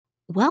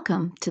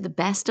Welcome to the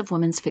Best of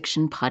Women's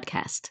Fiction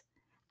podcast.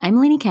 I'm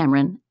Lainey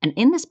Cameron, and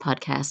in this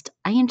podcast,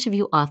 I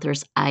interview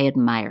authors I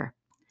admire.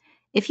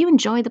 If you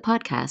enjoy the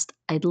podcast,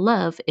 I'd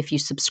love if you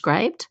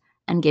subscribed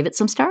and gave it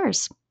some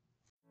stars.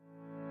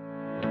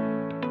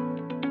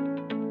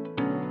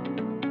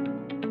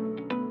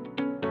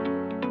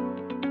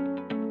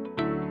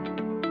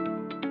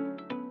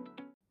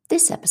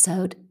 This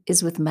episode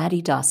is with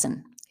Maddie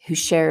Dawson, who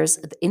shares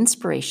the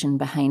inspiration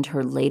behind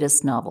her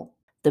latest novel,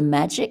 The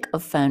Magic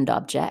of Found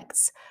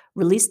Objects,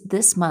 released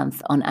this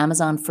month on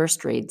Amazon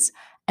First Reads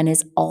and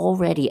is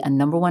already a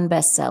 #1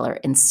 bestseller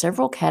in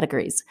several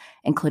categories,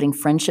 including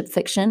friendship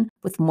fiction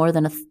with more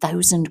than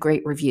 1,000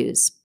 great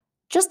reviews.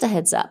 Just a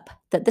heads up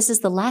that this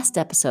is the last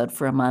episode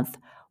for a month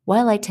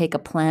while I take a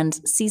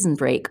planned season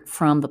break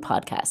from the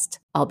podcast.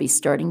 I'll be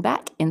starting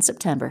back in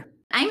September.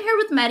 I'm here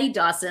with Maddie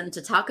Dawson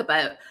to talk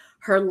about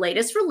her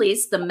latest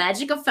release, The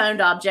Magic of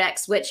Found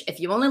Objects, which if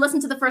you only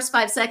listen to the first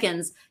 5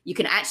 seconds, you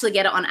can actually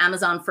get it on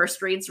Amazon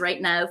First Reads right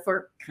now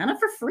for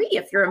free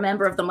if you're a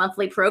member of the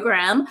monthly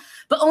program,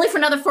 but only for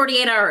another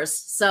 48 hours.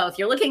 So if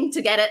you're looking to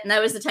get it,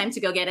 now is the time to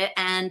go get it.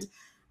 And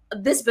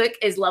this book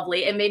is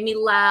lovely. It made me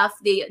laugh.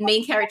 The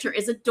main character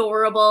is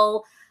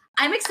adorable.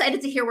 I'm excited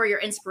to hear where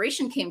your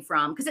inspiration came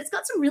from because it's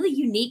got some really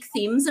unique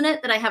themes in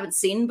it that I haven't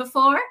seen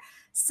before.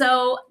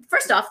 So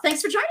first off,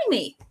 thanks for joining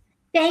me.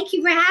 Thank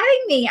you for having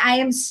me. I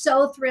am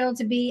so thrilled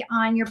to be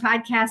on your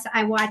podcast.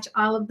 I watch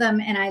all of them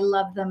and I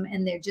love them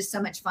and they're just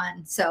so much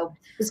fun. So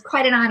it's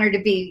quite an honor to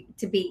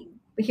be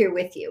here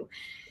with you.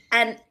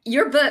 And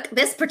your book,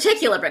 this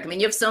particular book, I mean,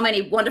 you have so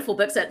many wonderful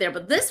books out there,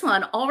 but this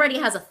one already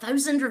has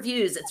 1,000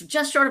 reviews. It's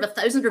just short of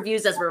 1,000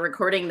 reviews as we're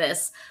recording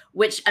this,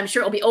 which I'm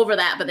sure it'll be over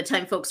that by the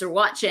time folks are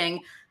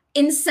watching.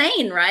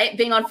 Insane, right?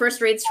 Being on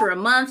First Reads for a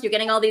month, you're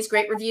getting all these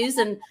great reviews.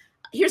 And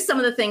here's some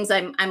of the things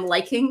I'm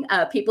liking.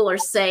 People are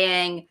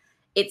saying,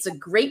 it's a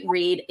great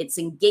read. It's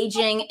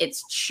engaging.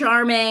 It's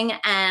charming.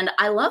 And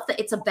I love that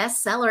it's a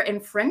bestseller in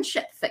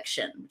friendship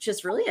fiction, which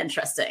is really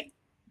interesting.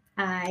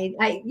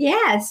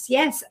 Yes.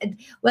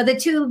 Well, the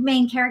two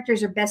main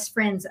characters are best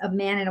friends, a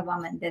man and a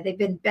woman. They've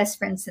been best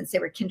friends since they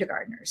were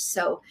kindergartners.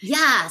 So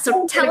yeah.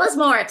 So tell us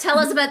more. Tell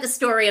us about the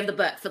story of the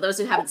book for those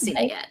who haven't seen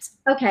it yet.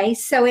 Okay.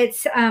 So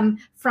it's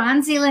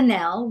Phronsie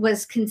Linnell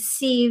was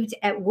conceived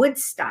at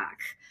Woodstock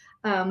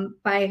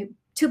by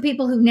two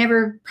people who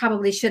never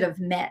probably should have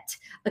met,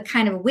 a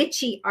kind of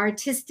witchy,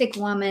 artistic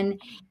woman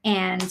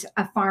and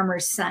a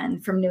farmer's son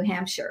from New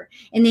Hampshire.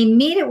 And they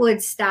meet at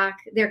Woodstock.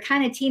 They're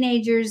kind of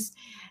teenagers.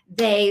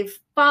 They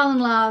fall in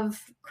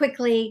love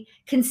quickly,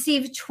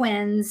 conceive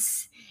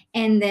twins,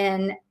 and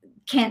then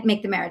can't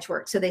make the marriage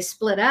work. So they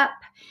split up.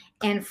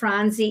 And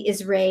Phronsie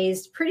is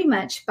raised pretty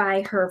much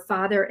by her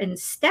father and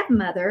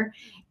stepmother,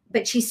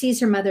 but she sees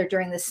her mother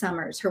during the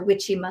summers, her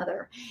witchy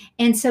mother.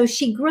 And so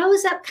she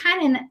grows up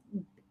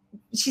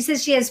she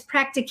says she has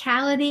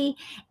practicality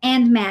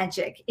and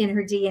magic in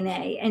her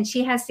DNA, and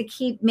she has to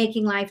keep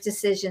making life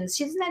decisions.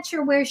 She's not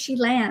sure where she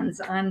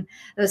lands on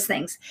those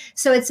things.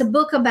 So it's a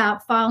book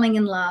about falling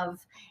in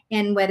love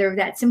and whether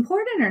that's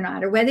important or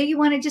not, or whether you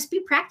want to just be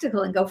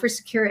practical and go for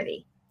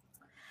security.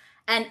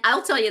 And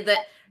I'll tell you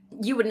that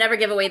you would never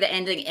give away the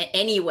ending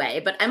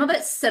anyway, but I'm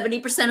about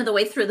 70% of the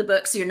way through the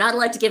book, so you're not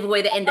allowed to give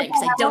away the ending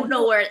because I don't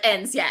know where it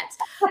ends yet.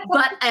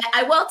 But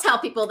I will tell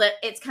people that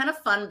it's kind of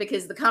fun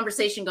because the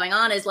conversation going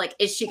on is like,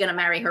 is she going to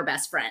marry her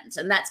best friend?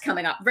 And that's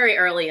coming up very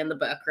early in the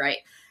book, right?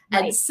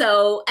 And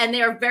so, and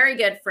they are very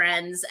good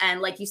friends. And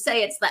like you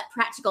say, it's that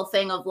practical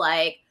thing of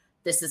like,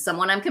 this is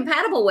someone I'm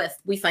compatible with.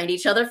 We find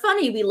each other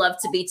funny. We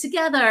love to be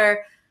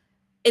together.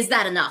 Is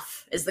that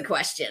enough is the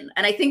question.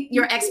 And I think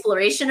your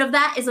exploration of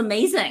that is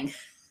amazing.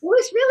 It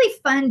was really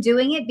fun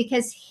doing it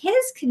because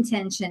his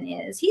contention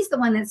is he's the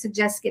one that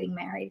suggests getting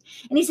married.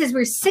 And he says,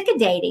 we're sick of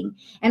dating.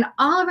 And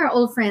all of our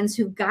old friends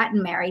who've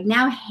gotten married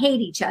now hate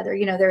each other.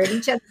 You know, they're at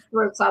each other's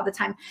throats all the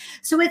time.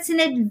 So it's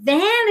an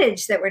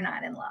advantage that we're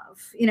not in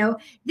love. You know,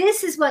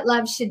 this is what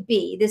love should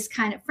be. This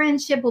kind of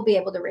friendship. We'll be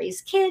able to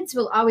raise kids.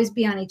 We'll always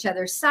be on each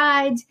other's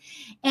sides.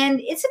 And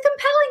it's a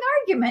compelling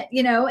argument,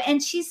 you know.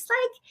 And she's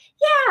like,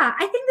 yeah,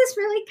 I think this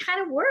really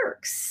kind of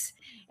works.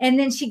 And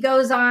then she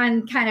goes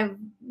on kind of,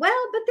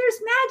 well, but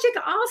there's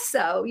magic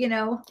also, you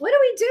know, what do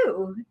we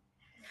do?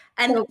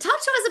 And talk to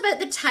us about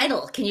the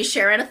title. Can you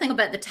share anything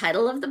about the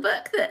title of the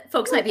book that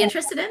folks might be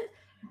interested in?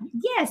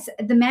 Yes,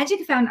 The Magic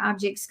of Found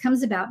Objects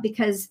comes about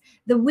because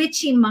the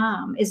witchy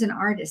mom is an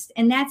artist,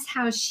 and that's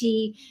how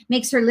she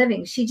makes her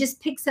living. She just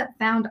picks up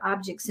found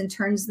objects and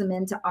turns them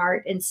into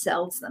art and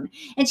sells them.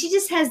 And she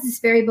just has this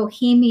very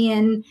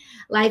bohemian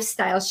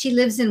lifestyle. She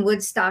lives in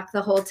Woodstock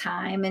the whole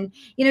time. And,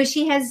 you know,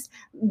 she has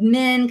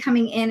men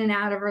coming in and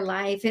out of her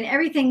life, and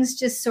everything's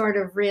just sort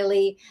of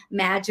really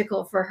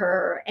magical for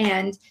her.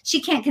 And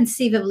she can't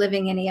conceive of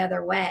living any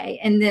other way.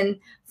 And then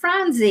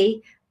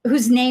Phronsie,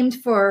 who's named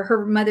for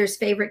her mother's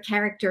favorite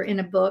character in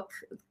a book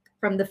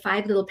from the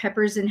Five Little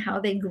Peppers and How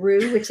They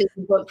Grew, which is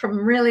a book from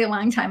really a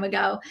long time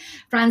ago.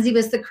 Phronsie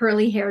was the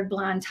curly-haired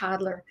blonde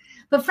toddler.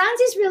 But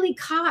Phronsie really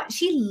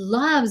she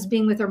loves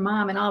being with her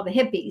mom and all the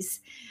hippies.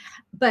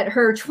 But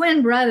her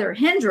twin brother,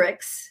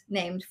 Hendrix,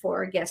 named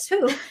for guess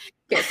who,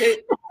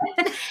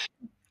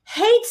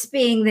 hates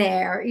being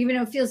there, even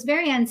though it feels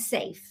very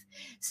unsafe.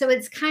 So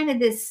it's kind of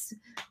this,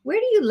 where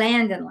do you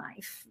land in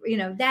life?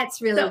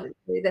 That's really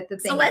the thing.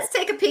 So let's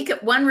take a peek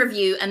at one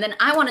review, and then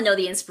I want to know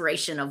the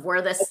inspiration of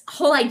where this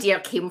whole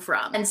idea came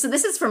from. And so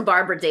this is from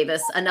Barbara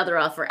Davis, another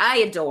author I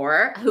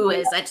adore, who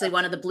is actually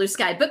one of the Blue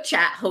Sky Book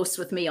Chat hosts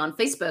with me on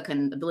Facebook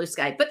and the Blue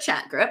Sky Book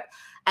Chat group.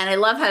 And I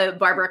love how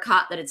Barbara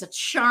caught that it's a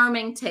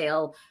charming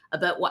tale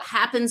about what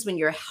happens when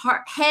your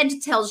head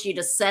tells you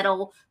to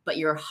settle, but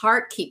your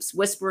heart keeps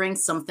whispering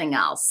something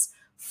else.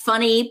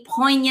 Funny,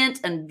 poignant,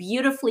 and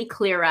beautifully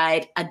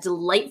clear-eyed, a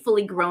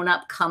delightfully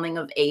grown-up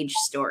coming-of-age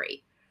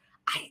story.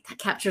 That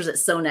captures it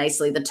so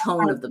nicely, the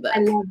tone of the book. I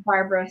love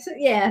Barbara. So,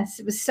 yes,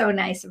 it was so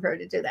nice of her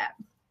to do that.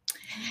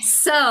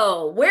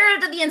 So where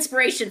did the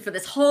inspiration for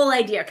this whole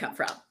idea come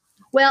from?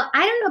 Well,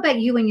 I don't know about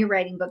you when you're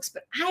writing books,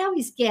 but I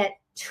always get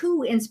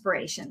two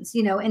inspirations,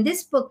 and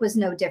this book was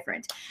no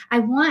different.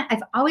 I've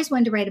always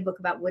wanted to write a book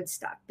about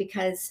Woodstock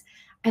because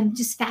I'm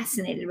just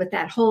fascinated with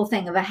that whole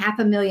thing of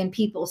 500,000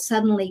 people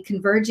suddenly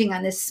converging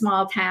on this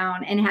small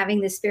town and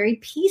having this very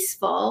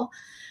peaceful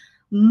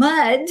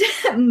very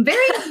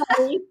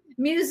muddy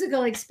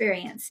musical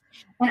experience.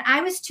 And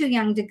I was too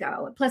young to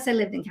go. Plus I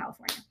lived in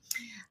California.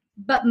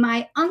 But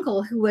my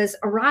uncle, who was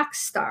a rock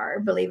star,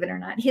 believe it or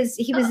not, he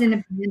was in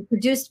a band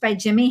produced by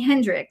Jimi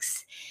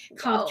Hendrix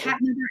called Cat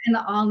Mother and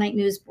the All Night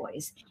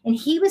Newsboys. And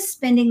he was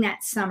spending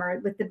that summer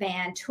with the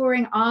band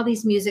touring all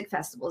these music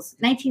festivals.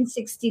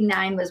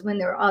 1969 was when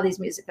there were all these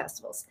music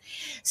festivals.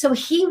 So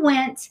he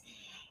went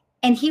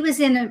and he was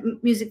in a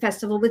music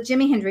festival with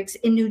Jimi Hendrix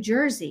in New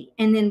Jersey.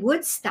 And then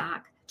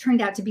Woodstock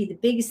turned out to be the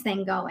biggest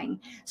thing going.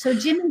 So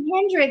Jimi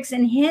Hendrix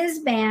and his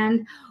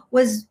band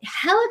was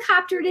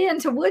helicoptered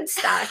into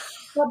Woodstock.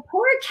 But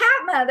poor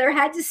Cat Mother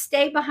had to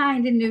stay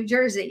behind in New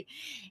Jersey.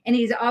 And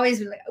he's always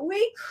been like,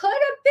 we could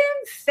have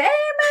been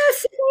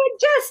famous if they had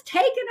just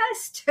taken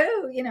us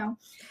too,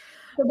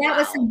 So that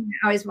was something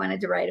I always wanted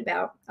to write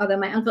about, although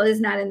my uncle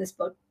is not in this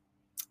book.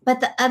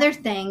 But the other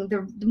thing,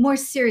 the more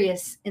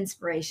serious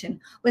inspiration,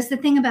 was the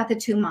thing about the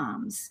two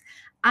moms.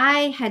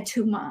 I had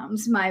two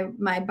moms, my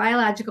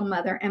biological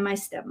mother and my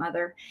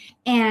stepmother,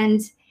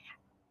 and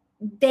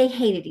they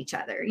hated each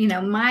other.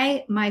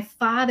 My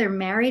father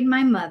married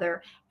my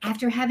mother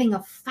after having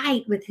a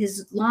fight with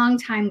his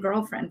longtime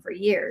girlfriend for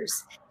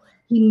years.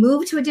 He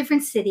moved to a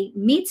different city,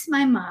 meets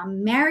my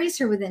mom, marries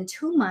her within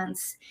 2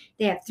 months.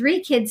 They have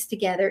 3 kids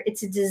together.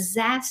 It's a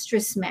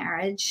disastrous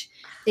marriage.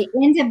 They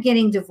end up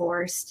getting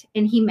divorced,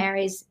 and he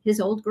marries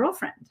his old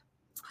girlfriend.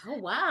 Oh,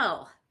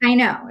 wow. I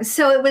know.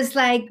 So it was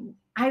like,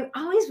 I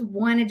always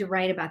wanted to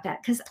write about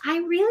that because I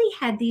really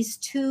had these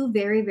two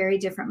very, very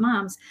different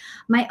moms.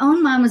 My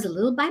own mom was a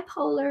little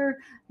bipolar,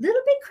 a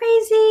little bit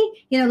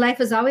crazy. Life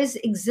was always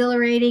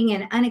exhilarating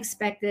and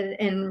unexpected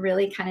and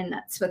really kind of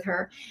nuts with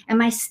her. And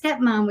my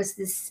stepmom was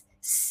this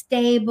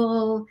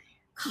stable,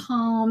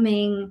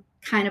 calming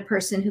kind of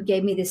person who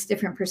gave me this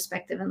different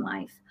perspective in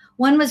life.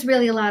 One was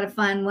really a lot of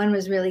fun. One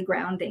was really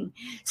grounding.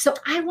 So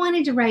I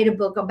wanted to write a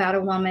book about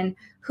a woman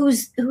who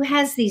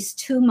has these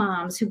two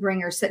moms who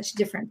bring her such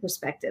different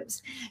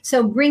perspectives.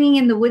 So bringing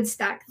in the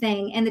Woodstock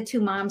thing and the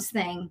two moms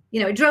thing,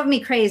 it drove me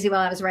crazy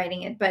while I was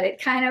writing it, but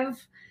it kind of,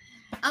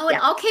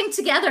 it all came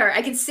together.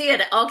 I can see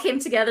it. It all came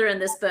together in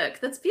this book.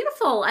 That's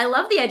beautiful. I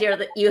love the idea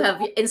that you have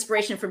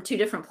inspiration from 2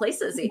 different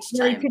places each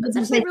time. That's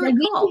actually really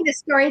cool. Weaving the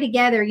story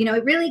together,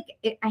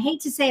 I hate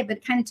to say it, but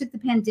it kind of took the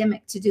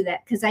pandemic to do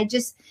that because I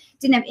just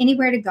didn't have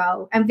anywhere to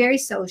go. I'm very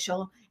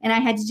social, and I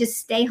had to just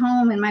stay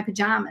home in my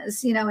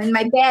pajamas, in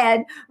my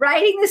bed,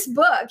 writing this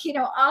book,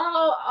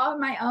 all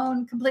on my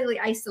own, completely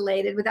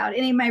isolated, without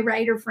any of my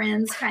writer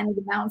friends kind of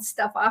to bounce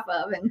stuff off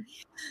of. And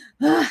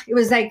it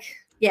was like,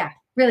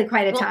 really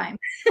quite a time.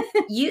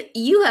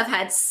 you have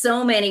had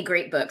so many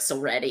great books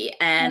already,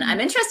 and I'm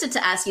interested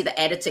to ask you the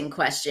editing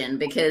question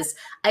because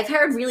I've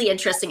heard really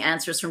interesting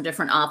answers from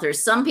different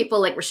authors. Some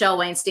people, like Rochelle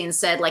Weinstein,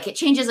 said it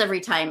changes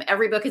every time.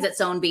 Every book is its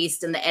own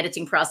beast, and the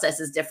editing process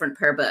is different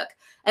per book.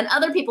 And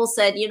other people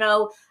said,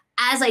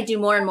 as I do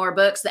more and more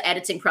books, the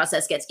editing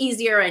process gets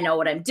easier. I know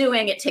what I'm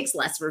doing. It takes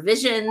less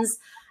revisions.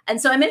 And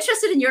so I'm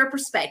interested in your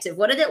perspective.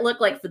 What did it look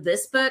like for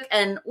this book,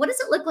 and what does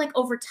it look like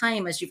over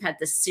time as you've had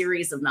this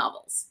series of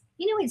novels?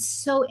 It's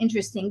so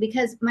interesting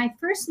because my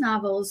first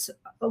novels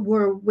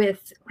were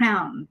with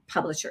Crown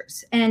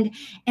publishers, and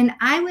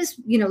I was,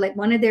 like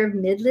one of their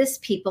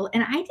mid-list people,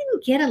 and I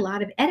didn't get a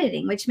lot of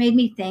editing, which made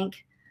me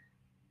think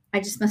I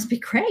just must be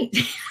great.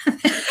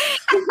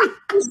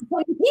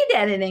 I need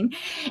editing.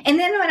 And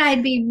then when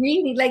I'd be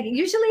reading,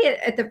 usually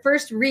at the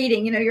first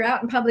reading, you're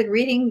out in public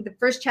reading the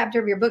first chapter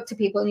of your book to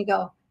people, and you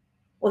go,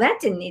 well, that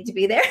didn't need to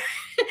be there.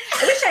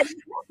 I wish I'd read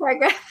that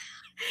paragraph.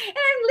 And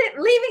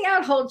I'm leaving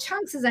out whole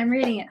chunks as I'm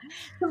reading it.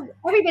 So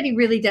everybody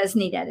really does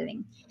need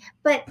editing.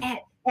 But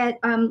at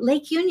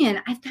Lake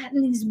Union, I've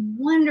gotten these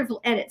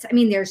wonderful edits. I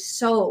mean, they're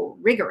so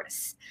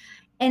rigorous.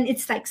 And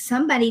it's like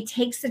somebody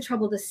takes the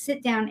trouble to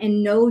sit down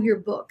and know your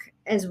book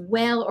as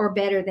well or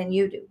better than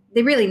you do.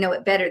 They really know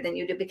it better than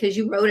you do because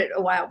you wrote it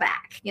a while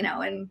back, and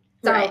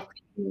it's all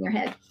in your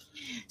head.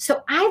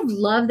 So I've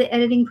loved the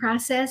editing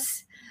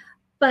process,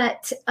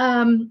 but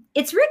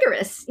it's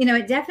rigorous.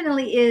 It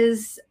definitely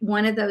is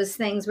one of those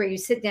things where you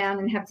sit down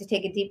and have to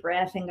take a deep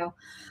breath and go,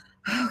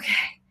 okay.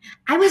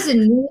 I was a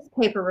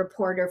newspaper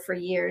reporter for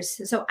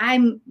years, so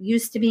I'm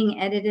used to being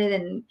edited,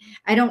 and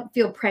I don't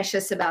feel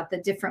precious about the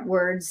different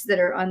words that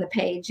are on the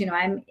page.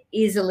 I'm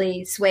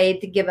easily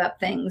swayed to give up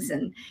things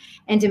and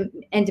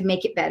to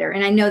make it better.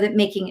 And I know that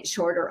making it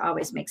shorter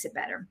always makes it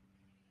better.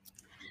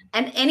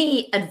 And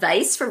any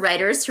advice for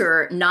writers who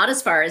are not as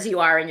far as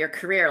you are in your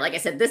career? Like I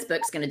said, this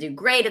book's going to do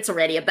great. It's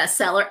already a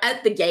bestseller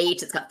out the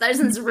gate. It's got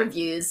thousands of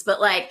reviews. But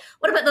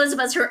what about those of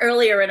us who are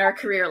earlier in our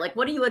career?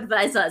 What do you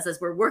advise us as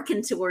we're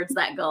working towards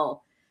that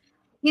goal?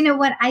 You know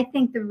what? I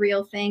think the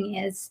real thing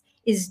is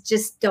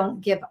just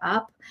don't give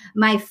up.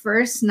 My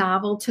first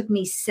novel took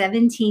me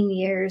 17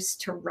 years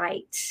to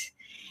write.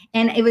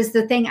 And it was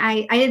the thing,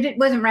 I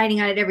wasn't writing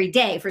on it every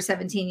day for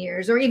 17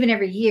 years or even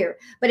every year,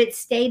 but it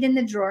stayed in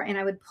the drawer, and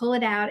I would pull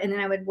it out and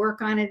then I would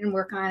work on it and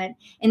work on it.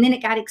 And then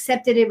it got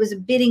accepted. It was a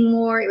bidding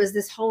war. It was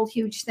this whole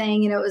huge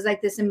thing. It was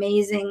like this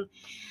amazing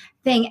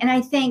thing. And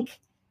I think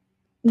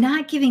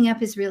not giving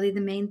up is really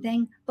the main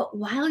thing. But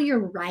while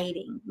you're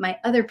writing, my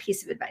other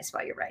piece of advice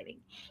while you're writing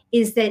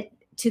is that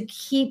to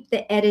keep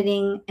the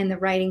editing and the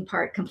writing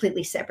part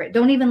completely separate.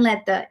 Don't even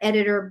let the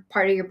editor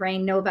part of your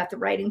brain know about the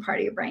writing part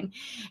of your brain.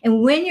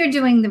 And when you're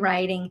doing the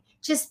writing,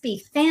 just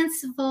be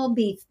fanciful,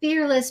 be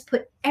fearless,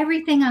 put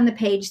everything on the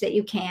page that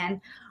you can.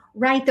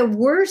 Write the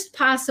worst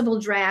possible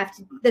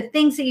draft, the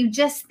things that you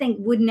just think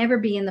would never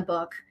be in the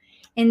book.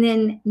 And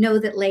then know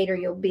that later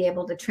you'll be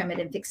able to trim it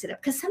and fix it up.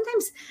 Because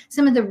sometimes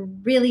some of the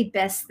really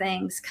best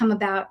things come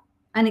about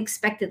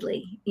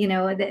unexpectedly,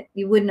 that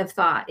you wouldn't have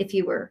thought if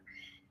you were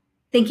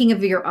thinking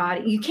of your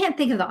audience. You can't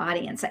think of the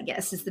audience, I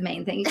guess, is the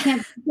main thing. You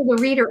can't think of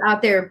the reader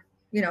out there,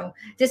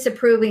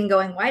 disapproving,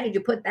 going, why did you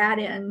put that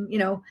in?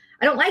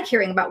 I don't like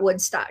hearing about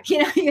Woodstock.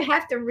 You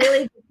have to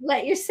really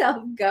let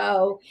yourself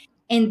go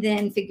and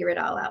then figure it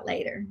all out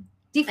later.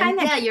 Do you find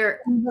that?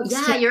 Your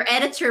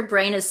editor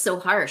brain is so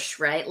harsh,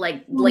 right?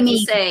 Like you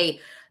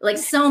say,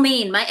 so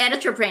mean. My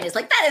editor brain is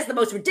that is the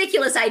most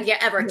ridiculous idea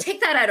ever.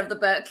 Take that out of the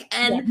book.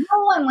 And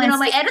no one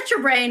my editor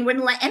brain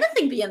wouldn't let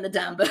anything be in the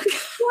damn book.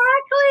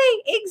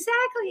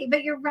 Exactly.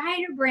 But your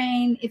writer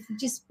brain, if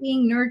just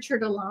being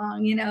nurtured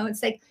along,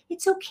 it's like,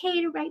 it's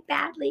okay to write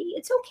badly.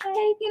 It's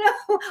okay.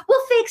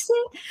 We'll fix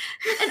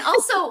it. And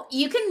also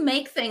you can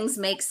make things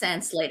make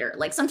sense later.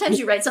 Sometimes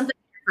you write something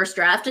first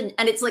draft and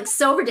it's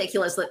so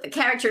ridiculous that the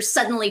character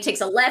suddenly takes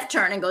a left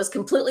turn and goes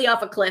completely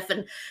off a cliff,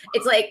 and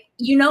it's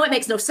it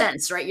makes no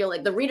sense, right? You're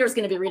the reader's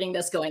going to be reading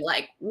this going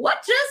what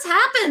just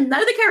happened? Now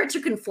the character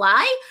can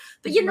fly.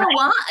 But you know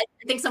what?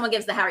 I think someone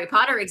gives the Harry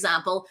Potter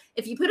example.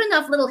 If you put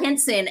enough little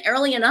hints in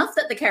early enough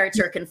that the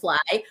character can fly,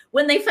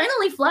 when they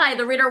finally fly,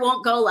 the reader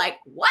won't go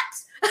what?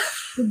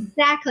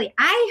 Exactly.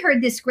 I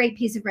heard this great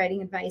piece of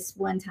writing advice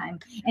one time,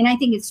 and I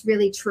think it's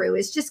really true.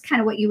 It's just kind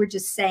of what you were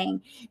just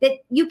saying, that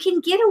you can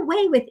get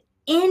away with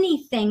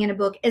anything in a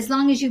book as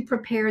long as you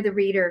prepare the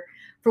reader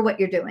for what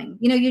you're doing.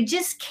 You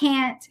just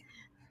can't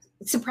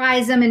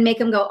surprise them and make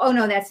them go, oh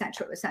no, that's not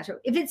true. It's not true.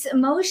 If it's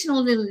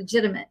emotionally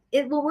legitimate,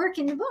 it will work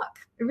in your book.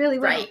 It really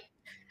will. Right.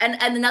 And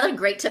another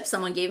great tip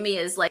someone gave me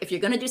is if you're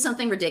going to do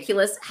something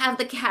ridiculous, have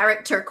the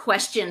character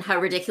question how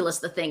ridiculous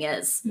the thing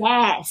is.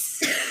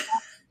 Yes.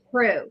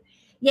 True.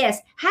 Yes.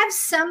 Have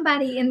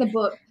somebody in the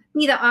book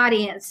be the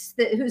audience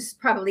who's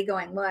probably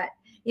going, what?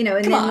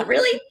 And Come on,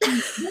 really?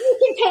 Then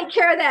you can take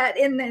care of that,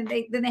 and then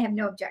they have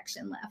no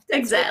objection left.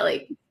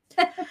 Exactly.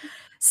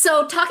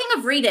 So talking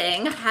of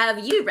reading,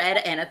 have you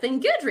read anything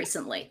good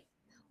recently?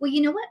 Well,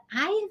 you know what?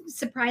 I've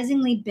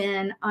surprisingly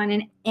been on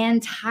an Ann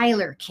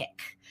Tyler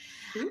kick.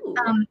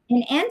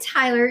 And Ann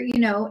Tyler,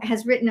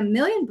 has written 1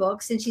 million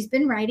books, and she's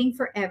been writing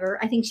forever.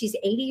 I think she's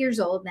 80 years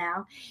old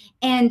now.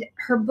 And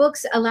her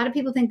books, a lot of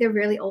people think they're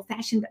really old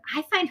fashioned, but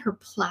I find her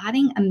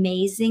plotting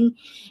amazing.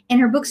 And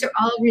her books are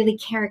all really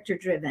character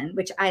driven,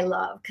 which I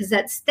love, because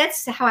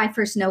that's how I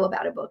first know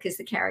about a book, is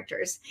the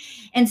characters.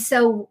 And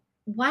so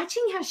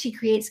watching how she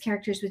creates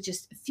characters with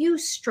just a few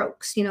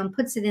strokes, and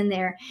puts it in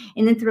there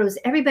and then throws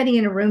everybody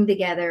in a room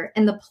together,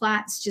 and the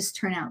plots just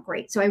turn out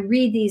great. So I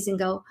read these and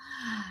go,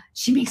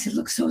 she makes it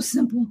look so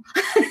simple.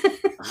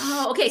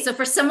 Oh, okay. So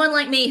for someone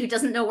like me who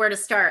doesn't know where to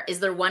start, is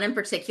there one in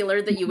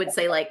particular that you would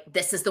say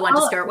this is the one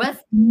to start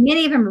with?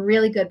 Many of them are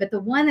really good, but the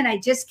one that I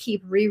just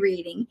keep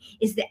rereading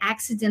is The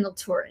Accidental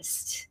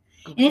Tourist.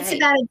 Okay. And it's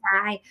about a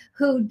guy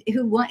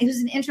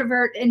who's an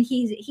introvert, and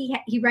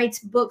he writes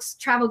books,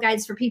 travel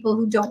guides for people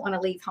who don't want to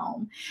leave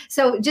home.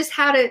 So just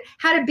how to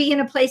be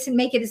in a place and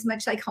make it as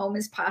much like home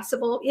as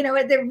possible.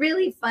 They're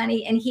really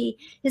funny, and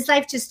his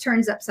life just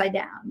turns upside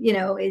down.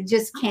 It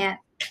just can't.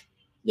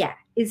 Yeah,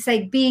 it's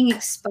like being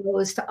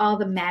exposed to all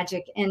the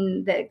magic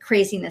and the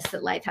craziness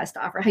that life has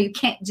to offer. How you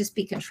can't just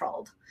be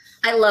controlled.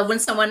 I love when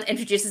someone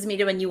introduces me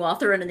to a new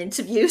author in an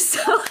interview, so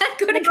I'm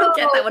going to go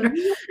get that one.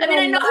 I mean,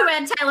 I know who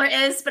Ann Tyler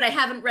is, but I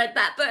haven't read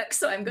that book,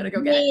 so I'm going to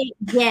go get it.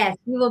 Yes,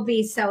 you will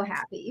be so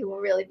happy. You will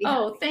really be happy.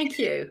 Oh, thank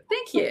you.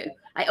 Thank you.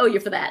 I owe you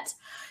for that.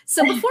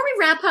 So before we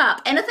wrap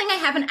up, anything I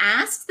haven't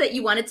asked that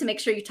you wanted to make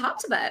sure you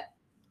talked about?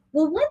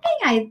 Well, one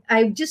thing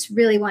I just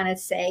really want to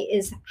say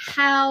is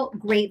how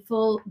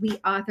grateful we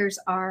authors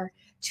are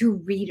to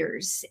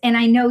readers. And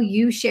I know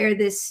you share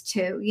this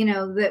too,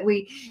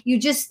 that you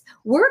just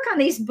work on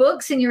these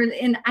books and you're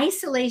in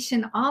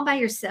isolation all by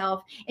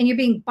yourself and you're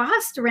being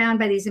bossed around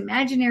by these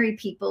imaginary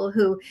people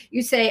who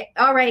you say,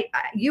 all right,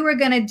 you are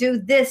going to do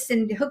this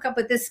and hook up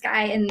with this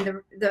guy. And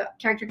the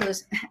character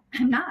goes,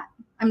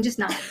 I'm just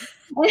not.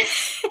 And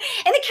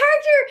the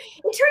character,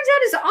 it turns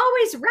out, is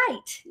always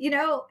right.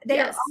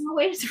 They're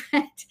always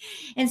right.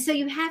 And so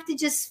you have to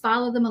just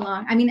follow them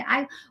along. I mean,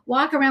 I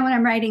walk around when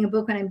I'm writing a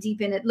book, when I'm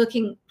deep in it,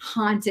 looking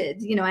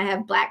haunted. I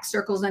have black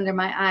circles under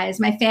my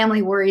eyes. My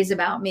family worries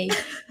about me.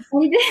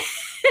 And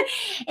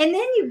then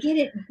you get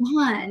it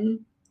done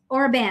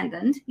or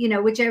abandoned,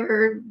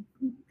 whichever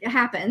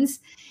happens.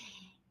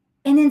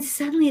 And then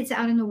suddenly it's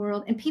out in the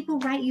world and people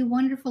write you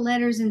wonderful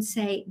letters and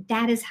say,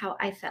 that is how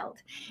I felt.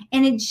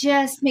 And it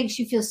just makes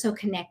you feel so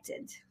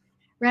connected,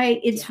 right?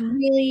 It's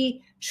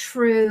really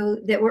true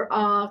that we're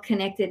all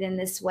connected in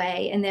this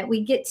way and that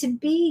we get to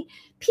be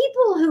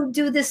people who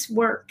do this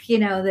work,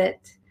 that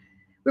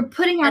we're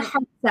putting our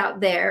hearts out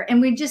there.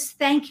 And we just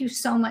thank you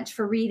so much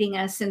for reading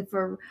us and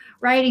for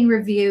writing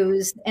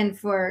reviews and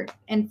for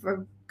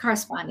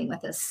corresponding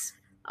with us.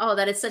 Oh,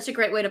 that is such a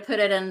great way to put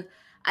it. And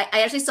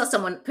I actually saw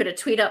someone put a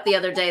tweet up the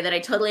other day that I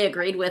totally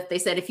agreed with. They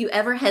said, if you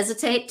ever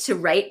hesitate to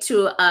write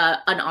to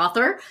an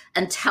author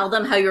and tell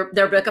them how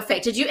their book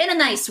affected you in a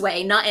nice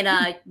way, not in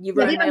a you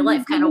ruined my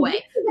life kind of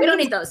way. We don't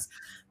need those.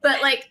 But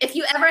if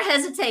you ever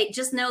hesitate,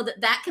 just know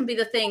that can be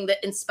the thing that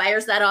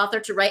inspires that author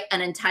to write an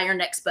entire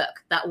next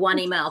book. That one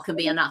email can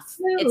be enough.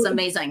 It's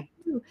amazing.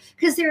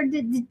 Because there are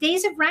the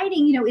days of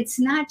writing, it's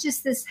not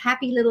just this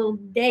happy little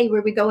day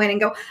where we go in and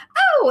go,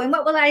 oh, and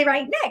what will I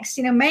write next?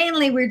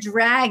 Mainly we're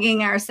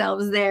dragging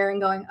ourselves there and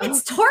going, oh.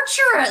 It's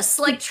torturous,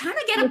 trying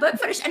to get a book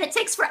finished, and it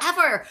takes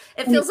forever.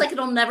 It feels like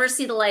it'll never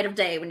see the light of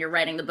day when you're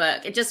writing the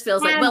book. It just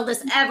feels like, will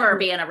this ever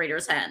be in a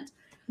reader's hand?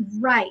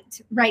 Right.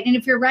 And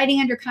if you're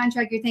writing under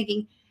contract, you're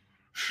thinking,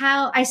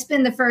 I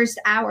spend the first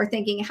hour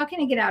thinking, how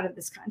can I get out of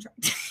this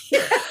contract?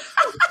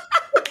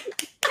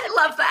 I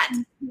love that.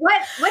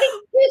 What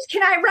excuse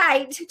can I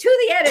write to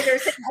the editor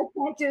saying I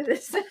can't do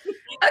this?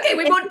 Okay,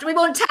 we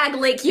won't tag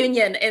Lake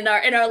Union in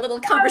our little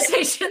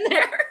conversation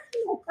there.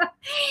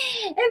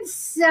 And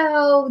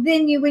so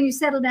then when you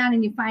settle down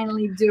and you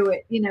finally do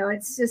it,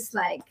 it's just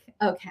like,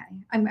 okay,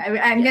 I'm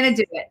going to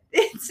do it.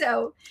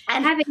 So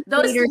and having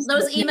those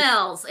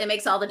emails, it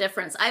makes all the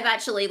difference. I've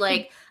actually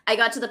I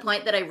got to the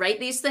point that I write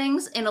these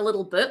things in a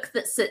little book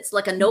that sits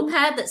like a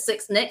notepad that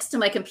sits next to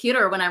my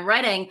computer when I'm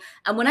writing.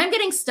 And when I'm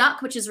getting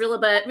stuck, which is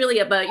really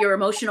about your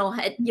emotional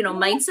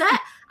mindset,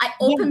 I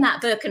open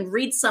that book and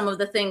read some of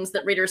the things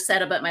that readers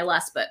said about my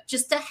last book,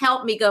 just to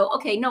help me go,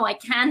 okay, no, I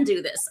can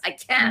do this. I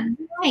can.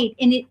 Right.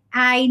 And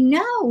I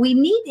know we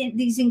need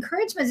these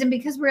encouragements, and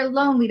because we're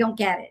alone, we don't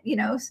get it,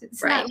 So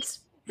it's right. It's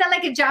not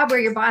like a job where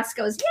your boss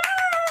goes,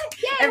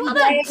 yeah, every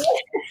day.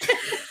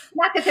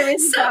 Not that there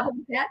is a job like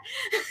that.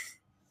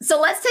 So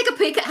let's take a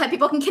peek at how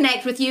people can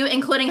connect with you,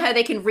 including how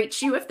they can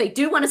reach you if they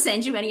do want to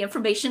send you any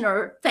information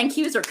or thank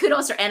yous or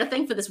kudos or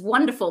anything for this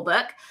wonderful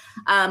book.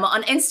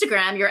 On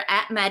Instagram, you're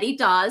at Maddie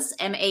Daws,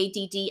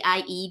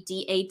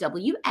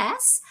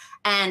 MaddieDaws,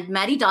 and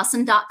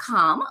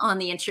MaddieDawson.com on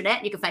the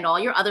internet. You can find all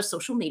your other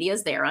social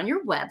medias there on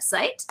your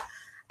website.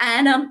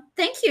 And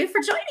thank you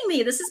for joining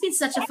me. This has been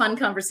such a fun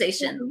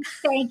conversation.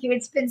 Thank you.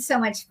 It's been so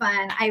much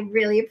fun. I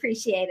really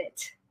appreciate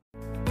it.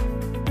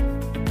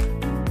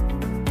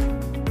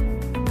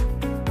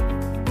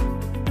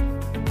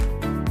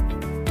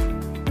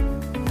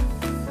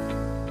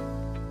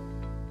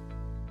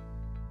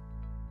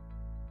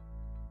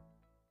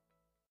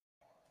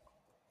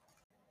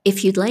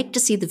 If you'd like to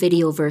see the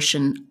video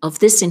version of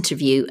this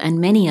interview and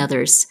many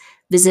others,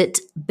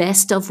 visit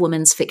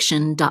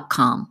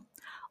bestofwomensfiction.com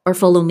or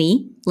follow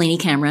me, Lainey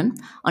Cameron,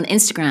 on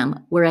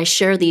Instagram, where I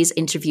share these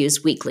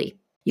interviews weekly.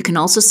 You can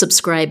also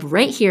subscribe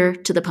right here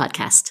to the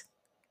podcast.